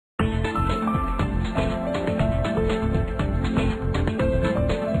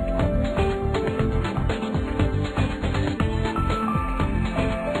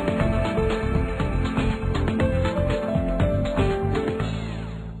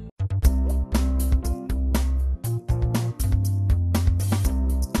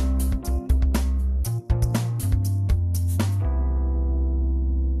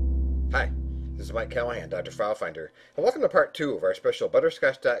is Mike Callahan, Dr. FileFinder, and welcome to part 2 of our special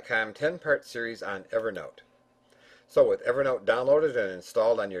Butterscotch.com 10-part series on Evernote. So with Evernote downloaded and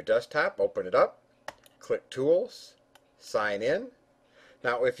installed on your desktop, open it up, click Tools, Sign In.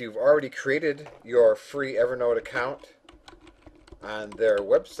 Now if you've already created your free Evernote account on their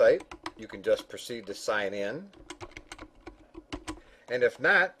website, you can just proceed to sign in. And if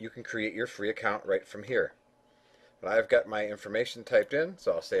not, you can create your free account right from here. But I've got my information typed in,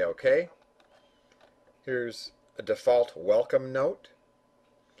 so I'll say OK. Here's a default welcome note.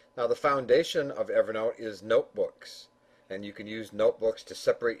 Now the foundation of Evernote is notebooks, and you can use notebooks to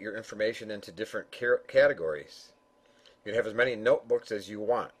separate your information into different categories. You can have as many notebooks as you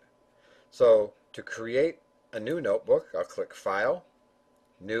want. So to create a new notebook, I'll click File,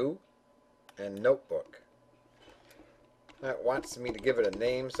 New, and Notebook. That wants me to give it a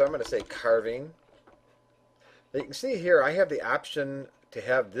name, so I'm going to say Carving. Now you can see here I have the option to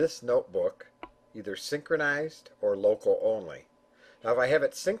have this notebook either synchronized or local only. Now if I have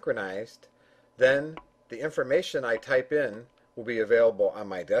it synchronized, then the information I type in will be available on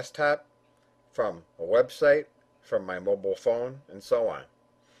my desktop, from a website, from my mobile phone, and so on.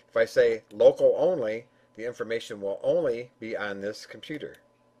 If I say local only, the information will only be on this computer.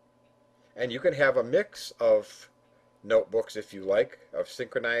 And you can have a mix of notebooks if you like, of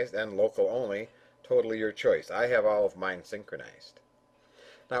synchronized and local only, totally your choice. I have all of mine synchronized.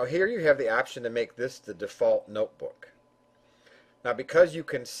 Now here you have the option to make this the default notebook. Now because you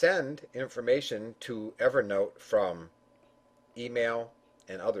can send information to Evernote from email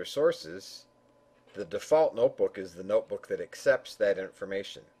and other sources, the default notebook is the notebook that accepts that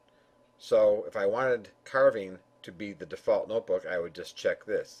information. So if I wanted Carving to be the default notebook, I would just check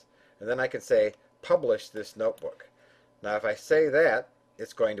this. And then I can say publish this notebook. Now if I say that,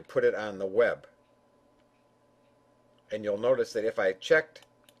 it's going to put it on the web. And you'll notice that if I checked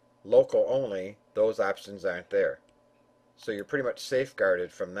local only, those options aren't there. So you're pretty much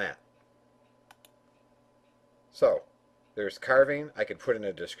safeguarded from that. So there's Carving. I can put in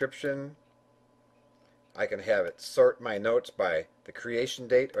a description. I can have it sort my notes by the creation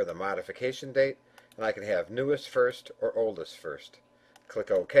date or the modification date, and I can have newest first or oldest first.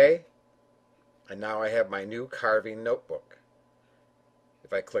 Click OK, and now I have my new Carving notebook.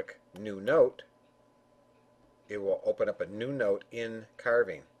 If I click New Note, it will open up a new note in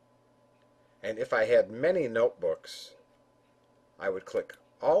Carving. And if I had many notebooks, I would click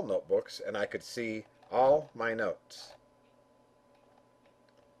All Notebooks and I could see all my notes.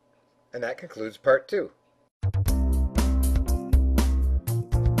 And that concludes part 2.